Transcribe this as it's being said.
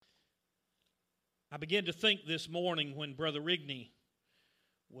I began to think this morning when Brother Rigney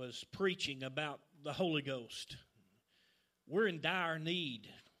was preaching about the Holy Ghost. We're in dire need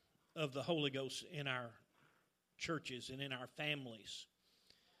of the Holy Ghost in our churches and in our families.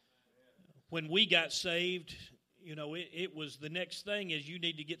 When we got saved, it was the next thing is you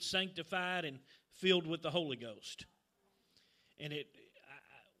need to get sanctified and filled with the Holy Ghost. And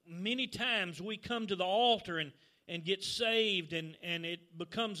many times we come to the altar and get saved and it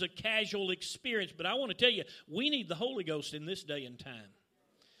becomes a casual experience. But I want to tell you, we need the Holy Ghost in this day and time.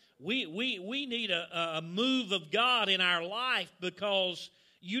 We need a move of God in our life, because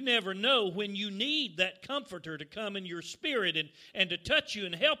you never know when you need that comforter to come in your spirit and to touch you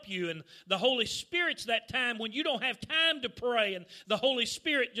and help you. And the Holy Spirit's that time when you don't have time to pray, and the Holy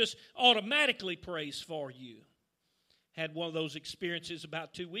Spirit just automatically prays for you. Had one of those experiences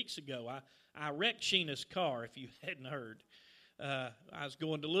about 2 weeks ago. I wrecked Sheena's car, if you hadn't heard. I was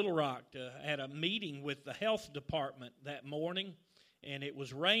going to Little Rock at a meeting with the health department that morning, and it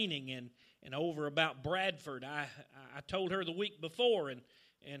was raining, and over about Bradford. I told her the week before,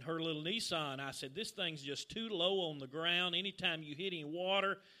 and her little Nissan, I said, this thing's just too low on the ground. Anytime you hit any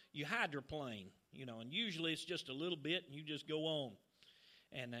water, you hydroplane, and usually it's just a little bit, and you just go on.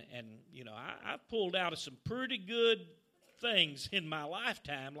 And I pulled out of some pretty good things in my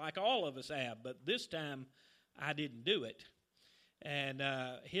lifetime, like all of us have, but this time I didn't do it. And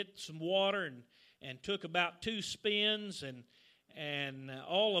hit some water and took about 2 spins, and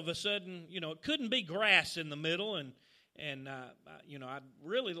all of a sudden, it couldn't be grass in the middle, and I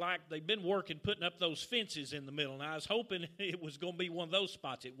really liked, they've been working putting up those fences in the middle, and I was hoping it was going to be one of those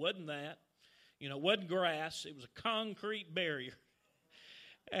spots. It wasn't that. It wasn't grass. It was a concrete barrier.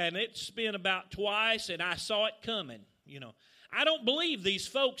 And it spun about twice, and I saw it coming. I don't believe these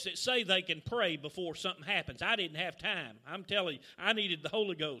folks that say they can pray before something happens. I didn't have time. I'm telling you, I needed the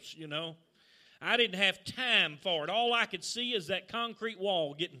Holy Ghost, I didn't have time for it. All I could see is that concrete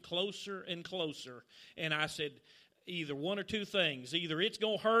wall getting closer and closer. And I said, either one or two things. Either it's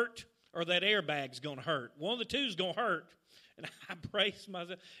going to hurt or that airbag's going to hurt. One of the two is going to hurt. And I braced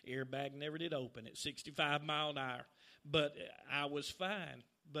myself. Airbag never did open at 65 mile an hour. But I was fine.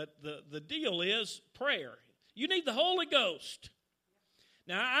 But the deal is prayer. You need the Holy Ghost.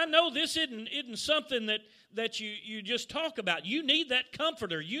 Now, I know this isn't something that you just talk about. You need that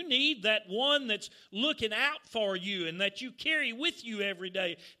comforter. You need that one that's looking out for you and that you carry with you every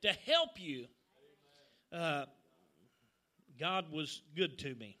day to help you. God was good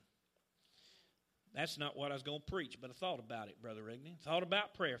to me. That's not what I was going to preach, but I thought about it, Brother Rigney. Thought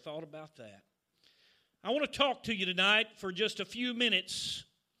about prayer, thought about that. I want to talk to you tonight for just a few minutes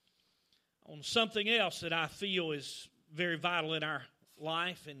on something else that I feel is very vital in our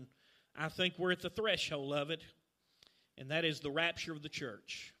life, and I think we're at the threshold of it, and that is the rapture of the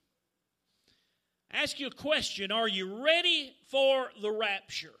church. I ask you a question. Are you ready for the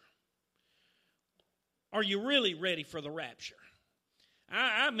rapture? Are you really ready for the rapture?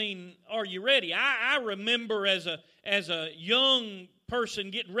 I mean, are you ready? I remember as a young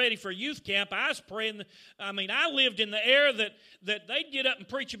person getting ready for youth camp, I was praying. I lived in the era that they'd get up and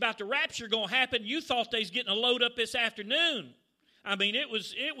preach about the rapture going to happen. You thought they was getting a load up this afternoon. It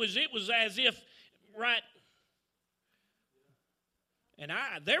was as if, right. And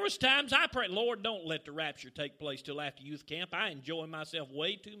there was times I prayed, Lord, don't let the rapture take place till after youth camp. I enjoy myself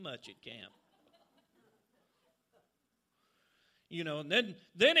way too much at camp. And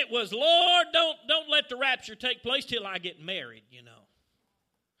then it was, Lord, don't let the rapture take place till I get married,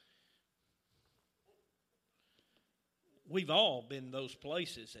 We've all been those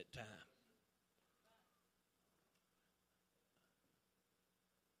places at times.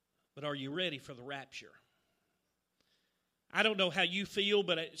 But are you ready for the rapture? I don't know how you feel,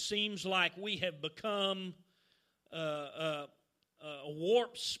 but it seems like we have become a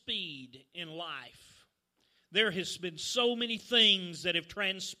warp speed in life. There has been so many things that have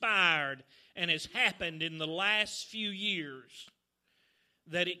transpired and has happened in the last few years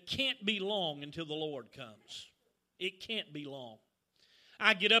that it can't be long until the Lord comes. It can't be long.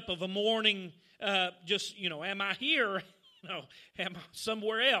 I get up of a morning, am I here? Am I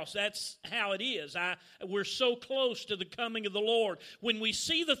somewhere else? That's how it is. We're so close to the coming of the Lord. When we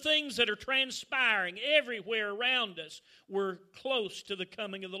see the things that are transpiring everywhere around us, we're close to the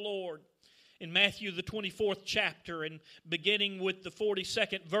coming of the Lord. In Matthew, the 24th chapter, and beginning with the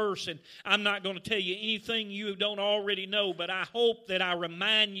 42nd verse, and I'm not going to tell you anything you don't already know, but I hope that I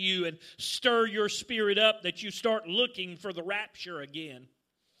remind you and stir your spirit up that you start looking for the rapture again.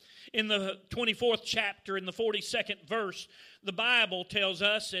 In the 24th chapter, in the 42nd verse, the Bible tells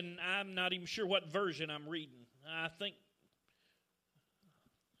us, and I'm not even sure what version I'm reading.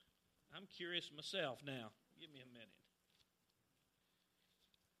 I'm I'm curious myself now. Give me a minute.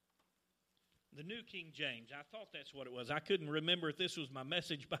 The New King James. I thought that's what it was. I couldn't remember if this was my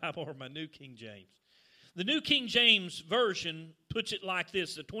Message Bible or my New King James. The New King James Version puts it like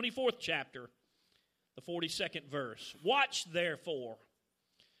this, the 24th chapter, the 42nd verse. Watch therefore,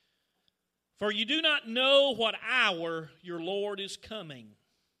 for you do not know what hour your Lord is coming.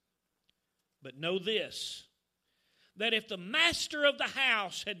 But know this, that if the master of the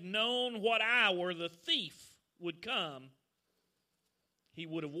house had known what hour the thief would come, he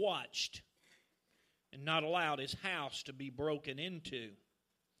would have watched and not allowed his house to be broken into.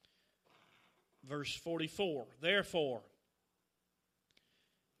 Verse 44, therefore,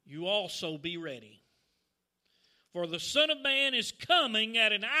 you also be ready. For the Son of Man is coming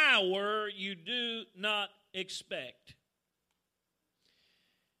at an hour you do not expect.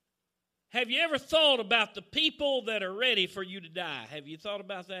 Have you ever thought about the people that are ready for you to die? Have you thought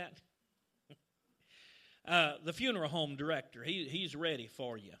about that? The funeral home director, he's ready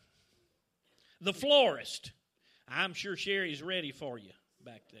for you. The florist, I'm sure Sherry's ready for you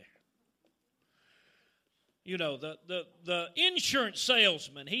back there. You know, the insurance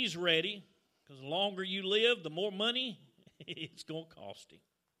salesman, he's ready. Because the longer you live, the more money it's going to cost him.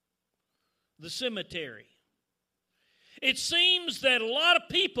 The cemetery. It seems that a lot of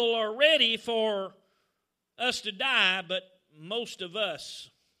people are ready for us to die, but most of us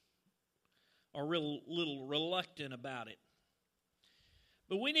are little reluctant about it.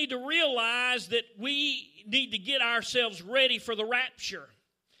 But we need to realize that we need to get ourselves ready for the rapture.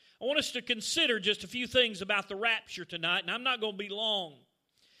 I want us to consider just a few things about the rapture tonight, and I'm not going to be long.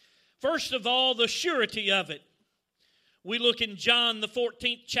 First of all, the surety of it. We look in John, the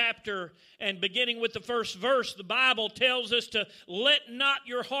 14th chapter, and beginning with the first verse, the Bible tells us to let not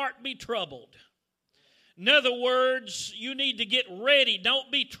your heart be troubled. In other words, you need to get ready.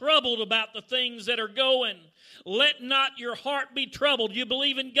 Don't be troubled about the things that are going. Let not your heart be troubled. You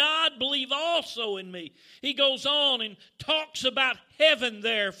believe in God, believe also in me. He goes on and talks about heaven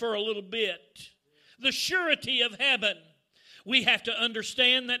there for a little bit. The surety of heaven. We have to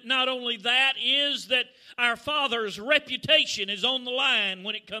understand that not only that is that our Father's reputation is on the line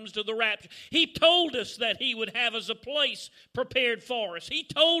when it comes to the rapture. He told us that He would have us a place prepared for us. He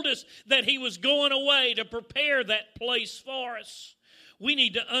told us that He was going away to prepare that place for us. We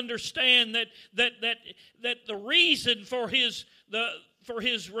need to understand that the reason for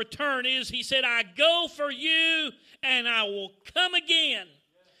His return is He said, I go for you and I will come again.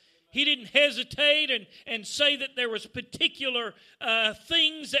 He didn't hesitate and say that there was particular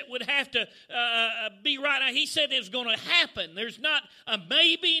things that would have to be right now. He said it was going to happen. There's not a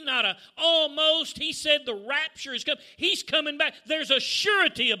maybe, not a almost. He said the rapture is coming. He's coming back. There's a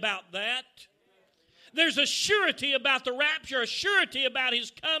surety about that. There's a surety about the rapture, a surety about His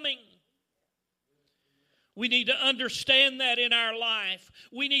coming. We need to understand that in our life.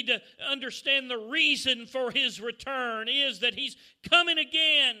 We need to understand the reason for His return is that He's coming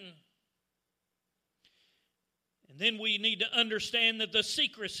again. And then we need to understand that the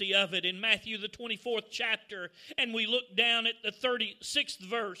secrecy of it in Matthew the 24th chapter, and we look down at the 36th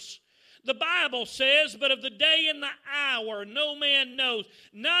verse. The Bible says, but of the day and the hour no man knows,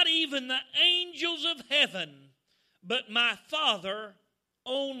 not even the angels of heaven, but my Father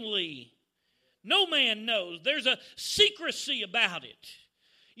only. No man knows. There's a secrecy about it.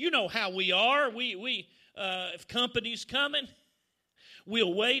 You know how we are. If company's coming,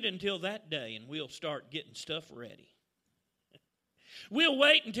 we'll wait until that day and we'll start getting stuff ready. We'll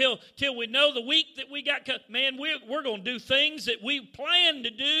wait until we know the week that we got. Man, we're going to do things that we planned to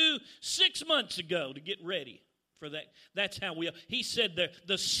do 6 months ago to get ready for that. That's how we are. He said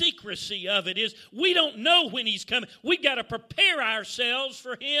the secrecy of it is we don't know when He's coming. We got to prepare ourselves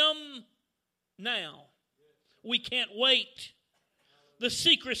for Him now. We can't wait. The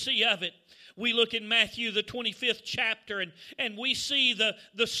secrecy of it. We look in Matthew, the 25th chapter, and we see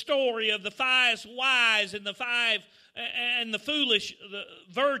the story of the 5 wise and the foolish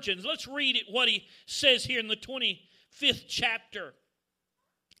virgins. Let's read it, what he says here in the 25th chapter.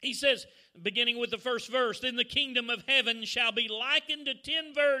 He says, beginning with the first verse, then the kingdom of heaven shall be likened to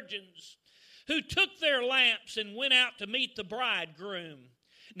 10 virgins who took their lamps and went out to meet the bridegroom.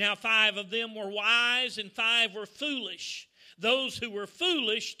 Now 5 of them were wise and 5 were foolish. Those who were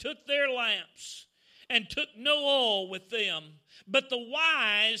foolish took their lamps and took no oil with them. But the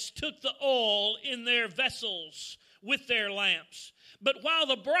wise took the oil in their vessels with their lamps. But while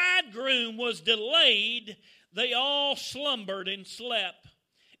the bridegroom was delayed, they all slumbered and slept.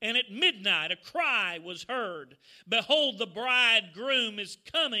 And at midnight a cry was heard, Behold, the bridegroom is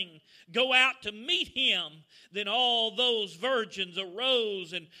coming. Go out to meet him. Then all those virgins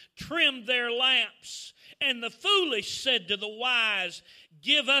arose and trimmed their lamps. And the foolish said to the wise,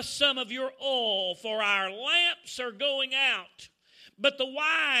 Give us some of your oil, for our lamps are going out. But the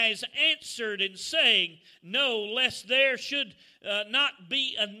wise answered and saying, No, lest there should not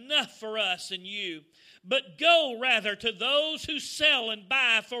be enough for us and you. But go rather to those who sell and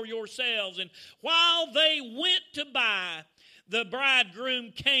buy for yourselves. And while they went to buy, the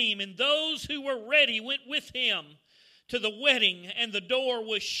bridegroom came, and those who were ready went with him to the wedding, and the door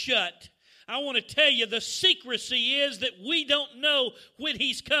was shut. I want to tell you, the secrecy is that we don't know when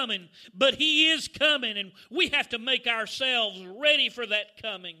he's coming, but he is coming, and we have to make ourselves ready for that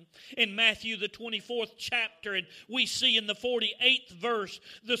coming. In Matthew, the 24th chapter, and we see in the 48th verse,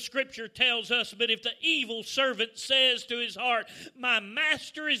 the scripture tells us, But if the evil servant says to his heart, My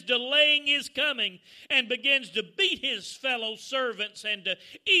master is delaying his coming, and begins to beat his fellow servants, and to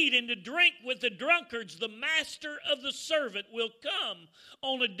eat and to drink with the drunkards, the master of the servant will come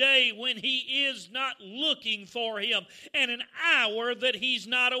on a day when he is not looking for him, and an hour that he's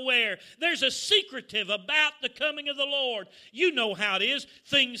not aware. There's a secretive about the coming of the Lord. You know how it is.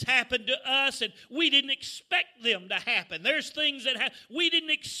 Things happen to us, and we didn't expect them to happen. There's things that we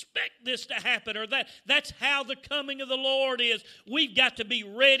didn't expect this to happen, or that. That's how the coming of the Lord is. We've got to be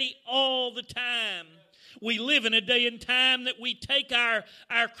ready all the time. We live in a day and time that we take our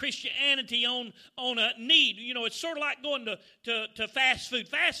Christianity on a need. You know, it's sort of like going to fast food.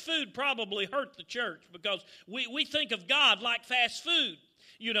 Fast food probably hurt the church because we think of God like fast food.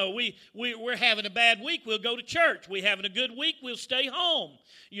 You know, we're having a bad week, we'll go to church. We're having a good week, we'll stay home.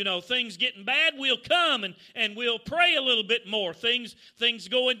 You know, things getting bad, we'll come and we'll pray a little bit more. Things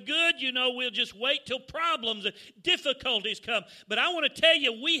going good, you know, we'll just wait till problems and difficulties come. But I want to tell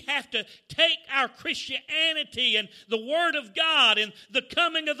you, we have to take our Christianity and the Word of God, and the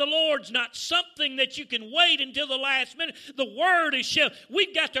coming of the Lord's not something that you can wait until the last minute. The Word is shown.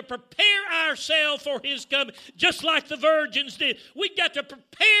 We've got to prepare ourselves for His coming, just like the virgins did. We've got to prepare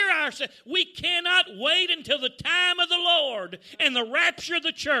ourselves. We cannot wait until the time of the Lord and the rapture of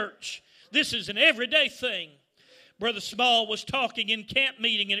the church. This is an everyday thing. Brother Small was talking in camp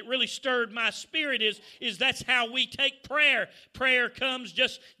meeting, and it really stirred my spirit, is that's how we take prayer. Prayer comes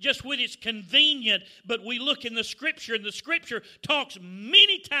just when it's convenient, but we look in the Scripture, and the Scripture talks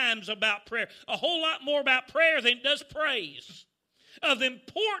many times about prayer, a whole lot more about prayer than it does praise, of the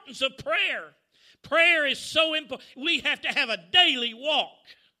importance of prayer. Prayer is so important. We have to have a daily walk.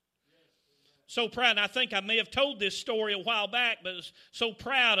 So proud, and I think I may have told this story a while back, but I was so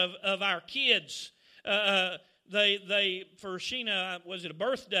proud of our kids. They for Sheena, was it a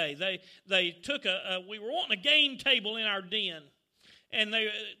birthday? They took we were wanting a game table in our den. And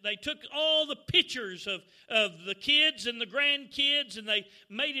they took all the pictures of the kids and the grandkids, and they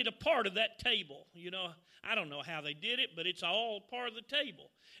made it a part of that table. You know, I don't know how they did it, but it's all part of the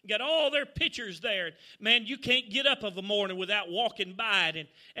table. Got all their pictures there. Man, you can't get up of a morning without walking by it.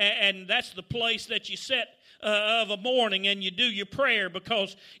 And that's the place that you set of a morning and you do your prayer,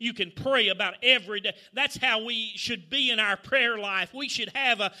 because you can pray about every day. That's how we should be in our prayer life. We should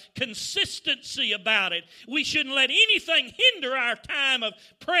have a consistency about it. We shouldn't let anything hinder our time of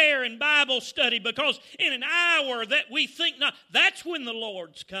prayer and Bible study, because in an hour that we think not, that's when the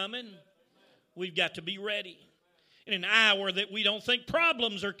Lord's coming. We've got to be ready. In an hour that we don't think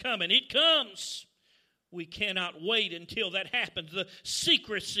problems are coming, it comes. We cannot wait until that happens. The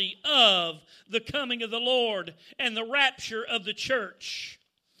secrecy of the coming of the Lord and the rapture of the church.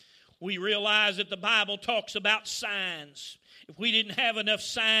 We realize that the Bible talks about signs. If we didn't have enough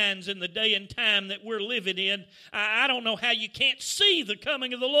signs in the day and time that we're living in, I don't know how you can't see the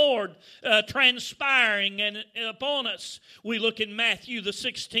coming of the Lord transpiring and upon us. We look in Matthew, the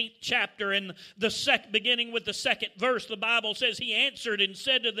 16th chapter, and beginning with the second verse, the Bible says, He answered and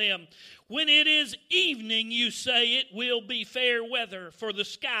said to them, When it is evening, you say it will be fair weather, for the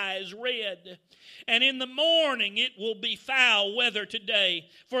sky is red. And in the morning it will be foul weather today,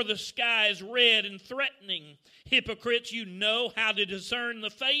 for the sky is red and threatening. Hypocrites, you know how to discern the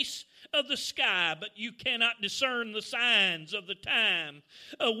face of the sky, but you cannot discern the signs of the time.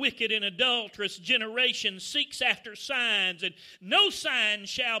 A wicked and adulterous generation seeks after signs, and no sign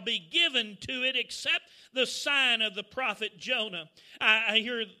shall be given to it except the sign of the prophet Jonah. I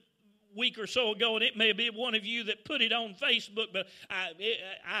hear week or so ago, and it may be one of you that put it on Facebook, but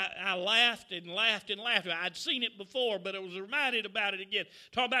I laughed and laughed and laughed. I'd seen it before, but I was reminded about it again.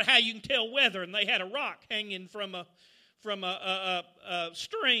 Talk about how you can tell weather, and they had a rock hanging from a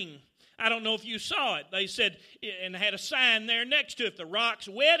string. I don't know if you saw it. They said, and had a sign there next to it, if the rock's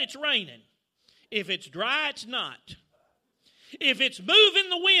wet, it's raining. If it's dry, it's not. If it's moving,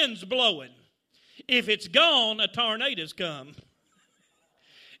 the wind's blowing. If it's gone, a tornado's come.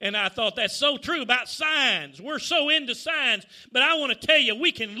 And I thought that's so true about signs. We're so into signs. But I want to tell you,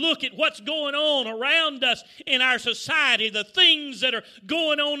 we can look at what's going on around us in our society, the things that are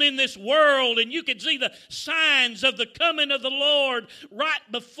going on in this world, and you can see the signs of the coming of the Lord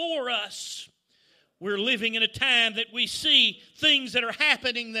right before us. We're living in a time that we see things that are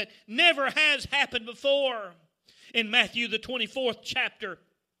happening that never has happened before. In Matthew, the 24th chapter,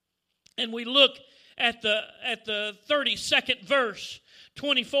 and we look at the 32nd verse,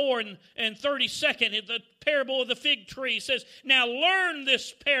 24 and 32nd, the parable of the fig tree says, "Now learn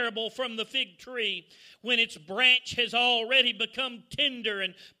this parable from the fig tree. When its branch has already become tender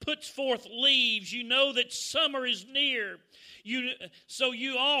and puts forth leaves, you know that summer is near. So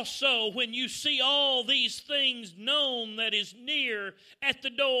you also, when you see all these things, known that is near at the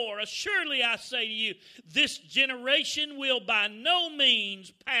door. Surely I say to you, this generation will by no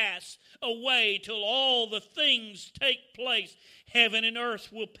means pass away till all the things take place. Heaven and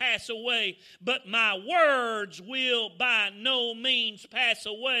earth will pass away, but my words will by no means pass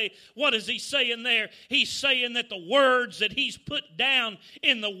away." What is he saying there? He's saying that the words that he's put down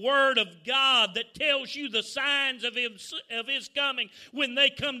in the Word of God that tells you the signs of his coming, when they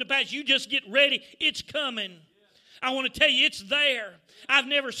come to pass, you just get ready. It's coming. I want to tell you, it's there. I've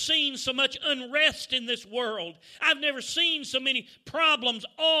never seen so much unrest in this world. I've never seen so many problems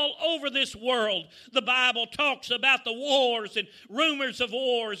all over this world. The Bible talks about the wars and rumors of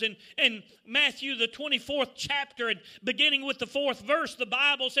wars. And Matthew, the 24th chapter, and beginning with the 4th verse, the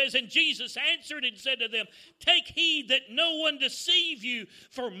Bible says, "And Jesus answered and said to them, Take heed that no one deceive you,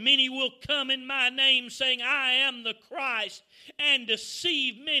 for many will come in my name, saying, I am the Christ, and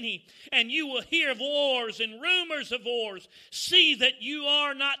deceive many. And you will hear of wars and rumors of wars. See that you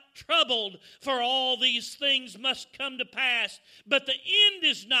are not troubled, for all these things must come to pass. But the end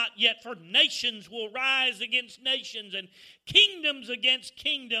is not yet, for nations will rise against nations, and kingdoms against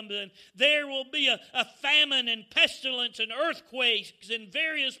kingdoms, and there will be a famine and pestilence and earthquakes in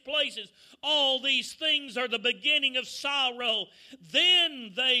various places. All these things are the beginning of sorrow.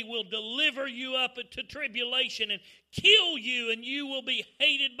 Then they will deliver you up to tribulation and kill you, and you will be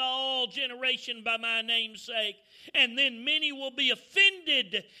hated by all generation by my name's sake. And then many will be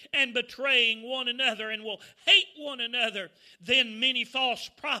offended and betraying one another and will hate one another. Then many false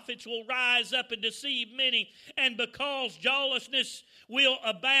prophets will rise up and deceive many. And because lawlessness will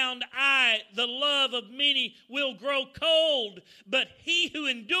abound, the love of many will grow cold. But he who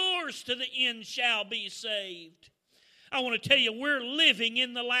endures to the end shall be saved." I want to tell you, we're living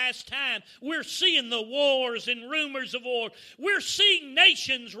in the last time. We're seeing the wars and rumors of war. We're seeing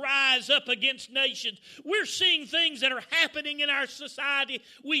nations rise up against nations. We're seeing things that are happening in our society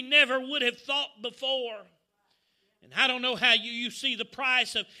we never would have thought before. And I don't know how you see the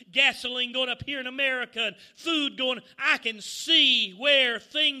price of gasoline going up here in America and food going. I can see where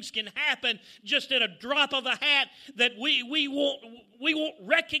things can happen just at a drop of a hat that we won't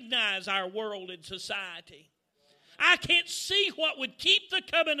recognize our world and society. I can't see what would keep the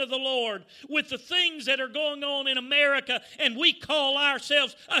coming of the Lord with the things that are going on in America, and we call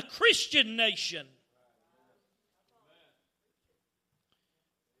ourselves a Christian nation.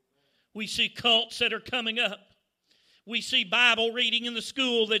 We see cults that are coming up. We see Bible reading in the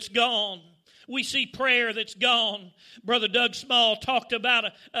school that's gone. We see prayer that's gone. Brother Doug Small talked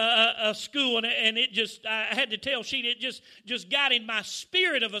about a school, and it just, I had to tell Sheena, it just got in my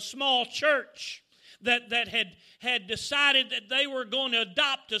spirit of a small church that had decided that they were going to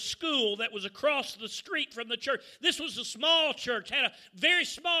adopt a school that was across the street from the church. This was a small church, had a very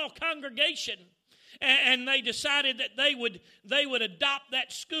small congregation. And they decided that they would adopt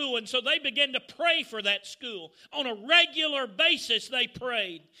that school. And so they began to pray for that school. On a regular basis, they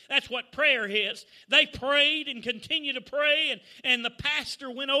prayed. That's what prayer is. They prayed and continued to pray. And the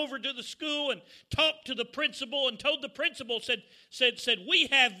pastor went over to the school and talked to the principal and told the principal, said, "We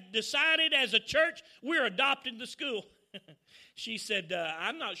have decided as a church, we're adopting the school." She said,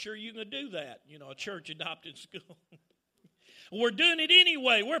 "I'm not sure you can do that, a church adopted school." We're doing it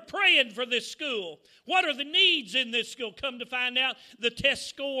anyway. We're praying for this school. What are the needs in this school? Come to find out, the test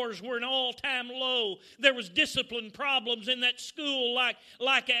scores were an all-time low. There was discipline problems in that school like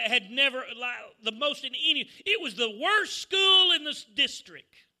had never, like the most in any. It was the worst school in this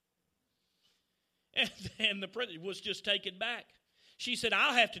district. And the principal was just taken back. She said,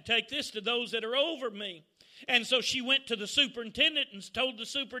 "I'll have to take this to those that are over me." And so she went to the superintendent and told the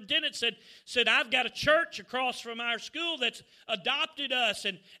superintendent, said, I've got a church across from our school that's adopted us,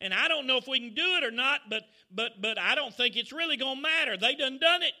 and I don't know if we can do it or not, but I don't think it's really going to matter. They done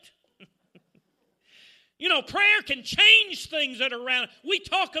it. You know, prayer can change things that are around. We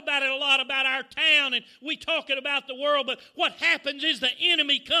talk about it a lot about our town, and we talk it about the world, but what happens is the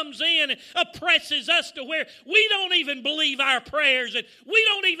enemy comes in and oppresses us to where we don't even believe our prayers, and we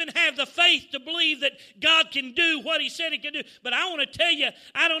don't even have the faith to believe that God can do what He said He can do. But I want to tell you,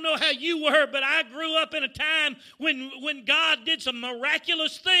 I don't know how you were, but I grew up in a time when God did some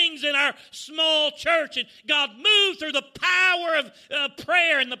miraculous things in our small church, and God moved through the power of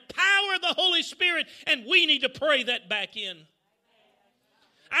prayer and the power of the Holy Spirit, and we need to pray that back in.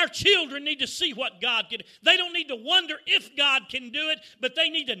 Our children need to see what God can do. They don't need to wonder if God can do it, but they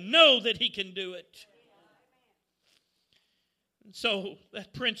need to know that He can do it. And so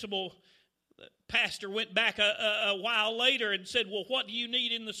that principal pastor went back a while later and said, well, what do you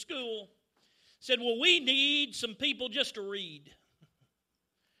need in the school? Said, well, we need some people just to read.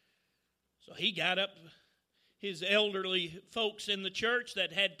 So he got up his elderly folks in the church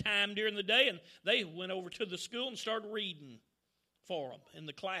that had time during the day, and they went over to the school and started reading for them in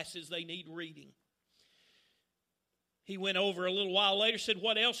the classes they need reading. He went over a little while later, said,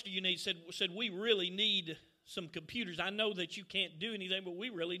 what else do you need? Said, we really need some computers. I know that you can't do anything, but we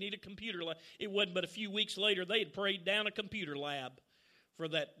really need a computer lab. It wasn't but a few weeks later they had prayed down a computer lab for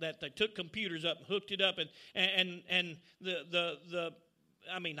that they took computers up and hooked it up, and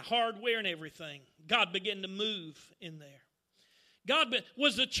the hardware and everything. God began to move in there.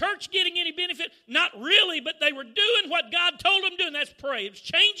 Was the church getting any benefit? Not really, but they were doing what God told them to do, and that's pray. It was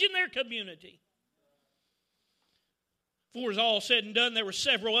changing their community. Before it was all said and done, there were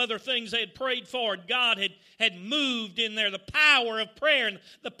several other things they had prayed for. God had moved in there, the power of prayer and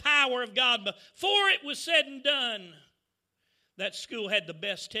the power of God. Before it was said and done, that school had the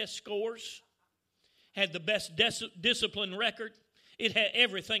best test scores, had the best discipline record. It had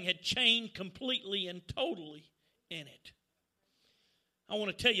everything had changed completely and totally in it. I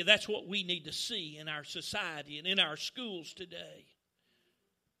want to tell you that's what we need to see in our society and in our schools today.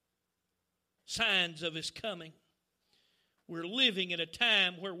 Signs of His coming. We're living in a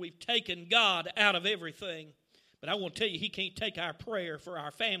time where we've taken God out of everything. But I want to tell you, He can't take our prayer for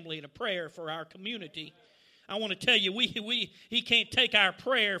our family and a prayer for our community. I want to tell you, He can't take our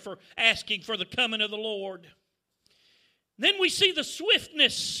prayer for asking for the coming of the Lord. Then we see the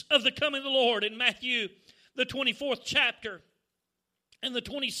swiftness of the coming of the Lord in Matthew, the 24th chapter. And the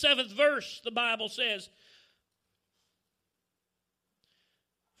 27th verse, the Bible says,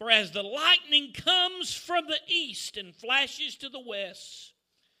 for as the lightning comes from the east and flashes to the west,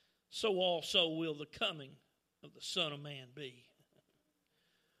 so also will the coming of the Son of Man be.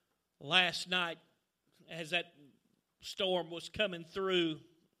 Last night, as that storm was coming through,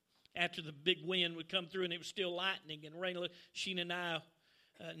 after the big wind would come through and it was still lightning and raining, Sheena and I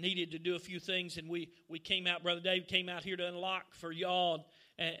needed to do a few things, and we came out. Brother Dave came out here to unlock for y'all,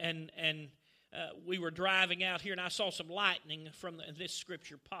 and we were driving out here, and I saw some lightning and this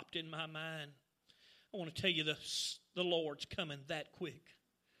scripture popped in my mind. I want to tell you the Lord's coming that quick.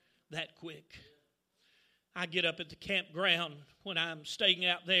 I get up at the campground when I'm staying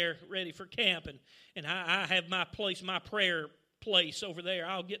out there ready for camp, and I have my prayer place over there.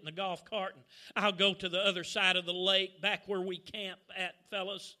 I'll get in the golf cart and I'll go to the other side of the lake, back where we camp at,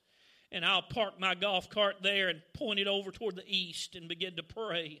 fellas, and I'll park my golf cart there and point it over toward the east and begin to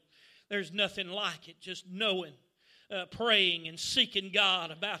pray. There's nothing like it, just knowing, praying and seeking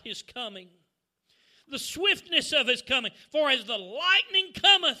God about His coming. The swiftness of His coming. For as the lightning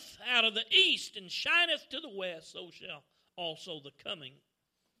cometh out of the east and shineth to the west, so shall also the coming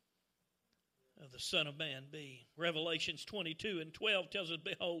of the Son of Man be. Revelations 22:12 tells us,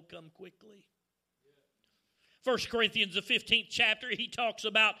 behold, come quickly. 1 Corinthians, the 15th chapter, he talks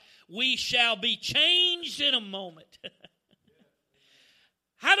about we shall be changed in a moment.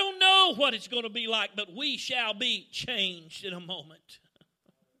 I don't know what it's going to be like, but we shall be changed in a moment.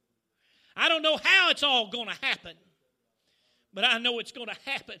 I don't know how it's all going to happen, but I know it's going to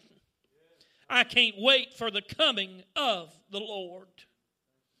happen. I can't wait for the coming of the Lord.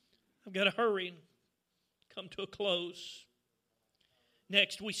 I've got to hurry and come to a close.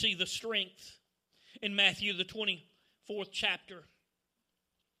 Next, we see the strength in Matthew, the 24th chapter.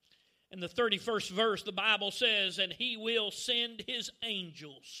 In the 31st verse, the Bible says, and He will send His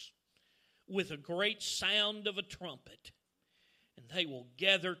angels with a great sound of a trumpet, and they will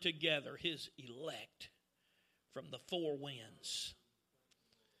gather together His elect from the four winds,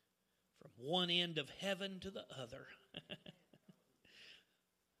 from one end of heaven to the other.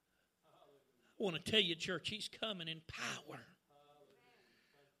 I I want to tell you, church, He's coming in power.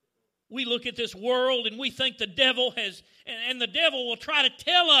 We look at this world and we think the devil has, and the devil will try to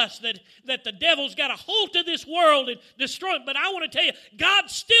tell us that the devil's got a hold of this world and destroy it. But I want to tell you,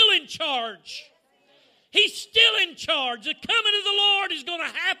 God's still in charge. He's still in charge. The coming of the Lord is going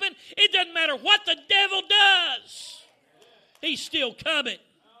to happen. It doesn't matter what the devil does. He's still coming.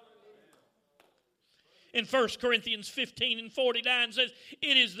 In 1 Corinthians 15:49 says,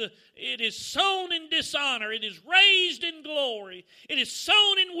 it is sown in dishonor, it is raised in glory, it is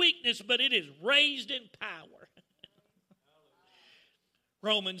sown in weakness, but it is raised in power.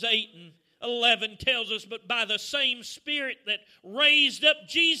 Romans 8:11 tells us, but by the same Spirit that raised up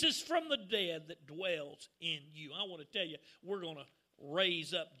Jesus from the dead that dwells in you. I want to tell you, we're going to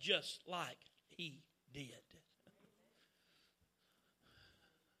raise up just like He did.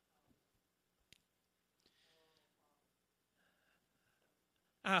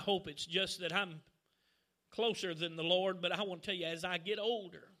 I hope it's just that I'm closer than the Lord, but I want to tell you, as I get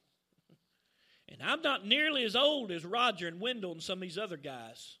older, and I'm not nearly as old as Roger and Wendell and some of these other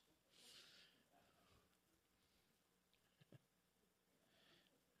guys.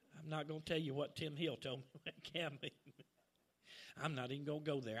 I'm not going to tell you what Tim Hill told me. I'm not even going to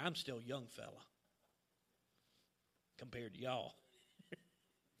go there. I'm still a young fella compared to y'all.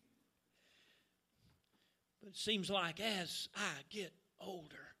 But it seems like as I get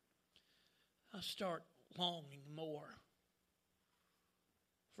older, I start longing more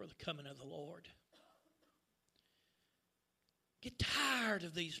for the coming of the Lord. Get tired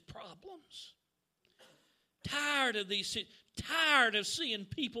of these problems. Tired of seeing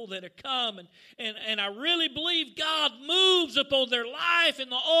people that have come and I really believe God moves upon their life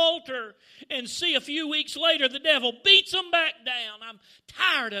in the altar and see a few weeks later the devil beats them back down. I'm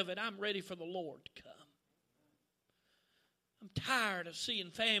tired of it. I'm ready for the Lord to come. I'm tired of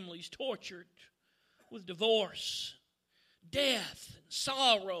seeing families tortured with divorce, death, and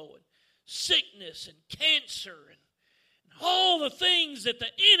sorrow, and sickness, and cancer, and all the things that the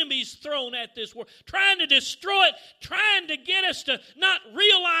enemy's thrown at this world, trying to destroy it, trying to get us to not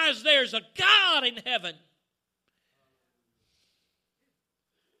realize there's a God in heaven.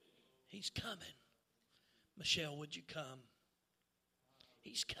 He's coming. Michelle, would you come?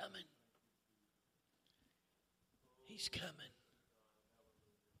 He's coming. He's coming.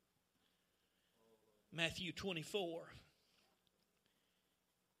 Matthew 24.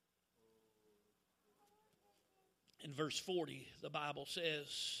 In verse 40, the Bible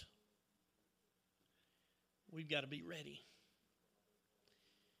says, we've got to be ready.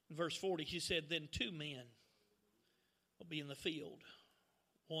 In verse 40, he said, then 2 men will be in the field.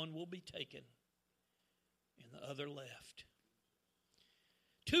 One will be taken, and the other left.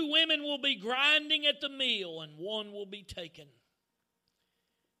 2 women will be grinding at the mill, and one will be taken,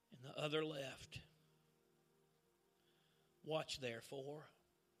 and the other left. Watch therefore,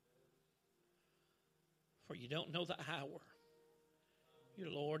 for you don't know the hour. Your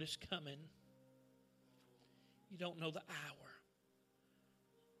Lord is coming. You don't know the hour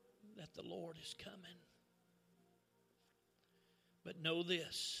that the Lord is coming. But know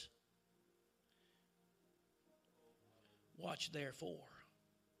this. Watch therefore,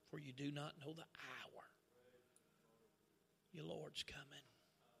 for you do not know the hour your Lord's coming.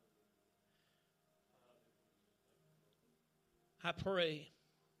 I pray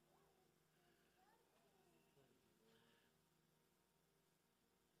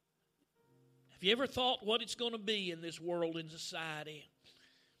have you ever thought what it's going to be in this world and society?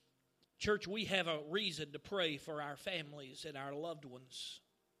 Church, we have a reason to pray for our families and our loved ones.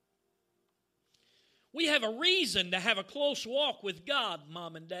 We have a reason to have a close walk with God,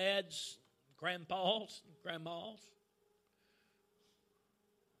 mom and dads, grandpas, and grandmas.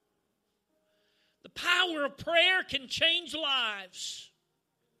 The power of prayer can change lives.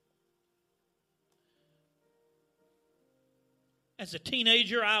 As a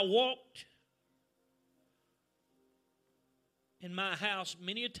teenager, I walked in my house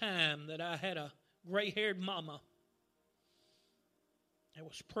many a time that I had a gray-haired mama that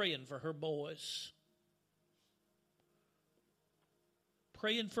was praying for her boys.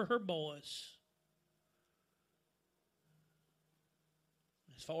 Praying for her boys.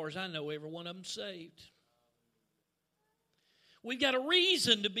 As far as I know, every one of them saved. We've got a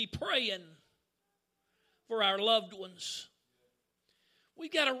reason to be praying for our loved ones.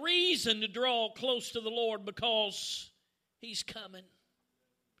 We've got a reason to draw close to the Lord because He's coming.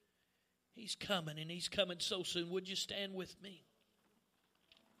 He's coming, and He's coming so soon. Would you stand with me?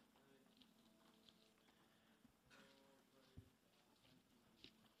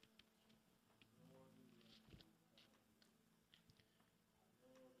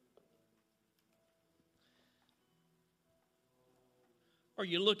 Are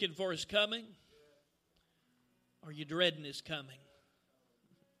you looking for His coming? Are you dreading His coming?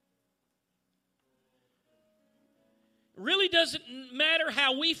 It really doesn't matter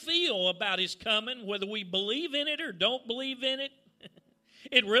how we feel about His coming, whether we believe in it or don't believe in it.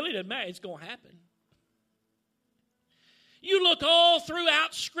 It really doesn't matter. It's going to happen. You look all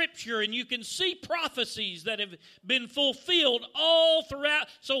throughout Scripture and you can see prophecies that have been fulfilled all throughout.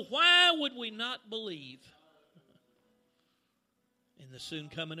 So why would we not believe in the soon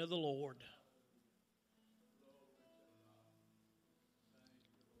coming of the Lord?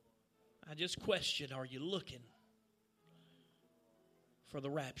 I just question, are you looking for the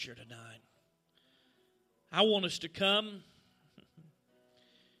rapture tonight? I want us to come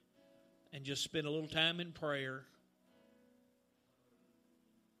and just spend a little time in prayer.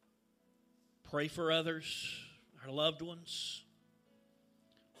 Pray for others, our loved ones.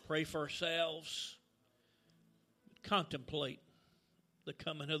 Pray for ourselves. Contemplate the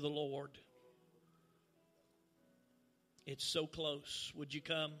coming of the Lord. It's so close. Would you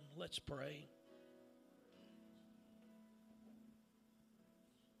come? Let's pray.